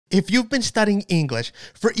If you've been studying English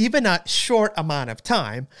for even a short amount of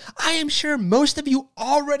time, I am sure most of you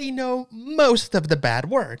already know most of the bad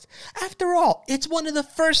words. After all, it's one of the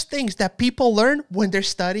first things that people learn when they're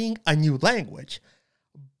studying a new language.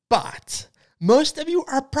 But most of you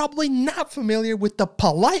are probably not familiar with the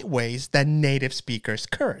polite ways that native speakers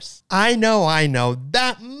curse. I know,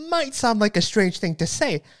 that might sound like a strange thing to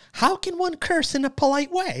say. How can one curse in a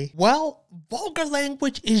polite way? Well, vulgar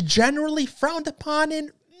language is generally frowned upon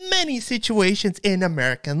in many situations in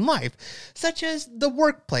American life, such as the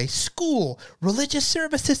workplace, school, religious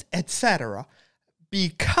services, etc.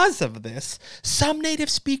 Because of this, some native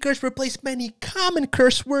speakers replace many common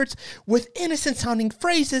curse words with innocent-sounding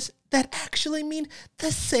phrases that actually mean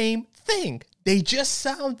the same thing. They just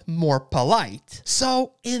sound more polite.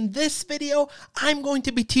 So in this video, I'm going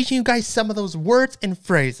to be teaching you guys some of those words and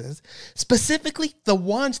phrases, specifically the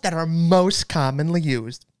ones that are most commonly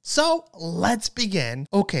used. So let's begin.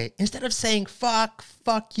 Okay, instead of saying fuck,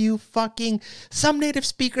 fuck you, fucking, some native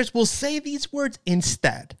speakers will say these words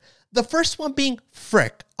instead. The first one being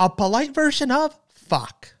frick, a polite version of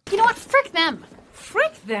fuck. You know what? Frick them.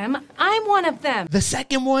 Frick them? I'm one of them. The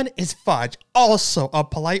second one is fudge, also a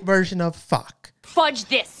polite version of fuck. Fudge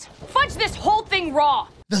this. Fudge this whole thing raw.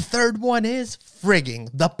 The third one is frigging,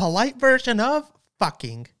 the polite version of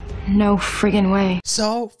fucking. No friggin' way.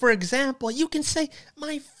 So, for example, you can say,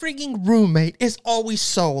 my frigging roommate is always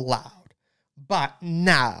so loud. But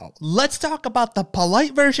now, let's talk about the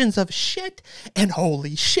polite versions of shit and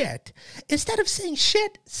holy shit. Instead of saying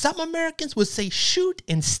shit, some Americans would say shoot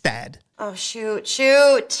instead. Oh, shoot,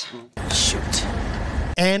 shoot. Shoot.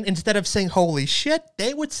 And instead of saying holy shit,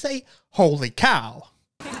 they would say holy cow.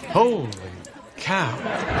 Holy cow.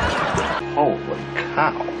 Holy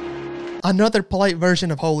cow. Another polite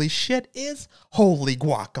version of holy shit is holy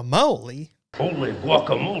guacamole. Holy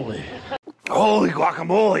guacamole. Holy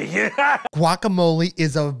guacamole, yeah! Guacamole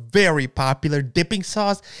is a very popular dipping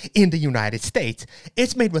sauce in the United States.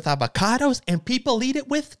 It's made with avocados and people eat it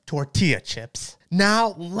with tortilla chips.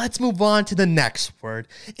 Now, let's move on to the next word.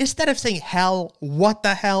 Instead of saying hell, what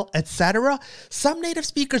the hell, etc., some native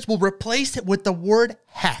speakers will replace it with the word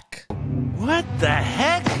heck. What the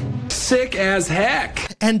heck? Sick as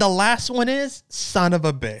heck. And the last one is son of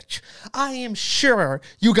a bitch. I am sure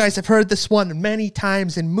you guys have heard this one many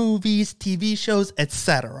times in movies, TV shows,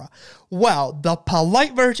 etc. Well, the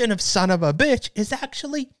polite version of son of a bitch is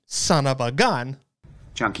actually son of a gun.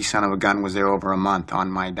 Junkie son of a gun was there over a month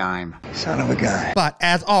on my dime. Son of a gun. But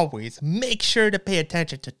as always, make sure to pay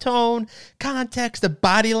attention to tone, context, the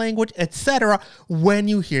body language, etc. when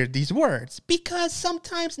you hear these words, because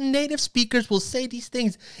sometimes native speakers will say these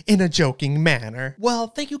things in a joking manner. Well,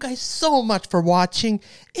 thank you guys so much for watching.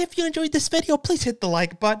 If you enjoyed this video, please hit the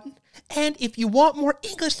like button. And if you want more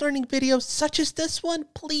English learning videos such as this one,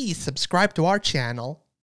 please subscribe to our channel.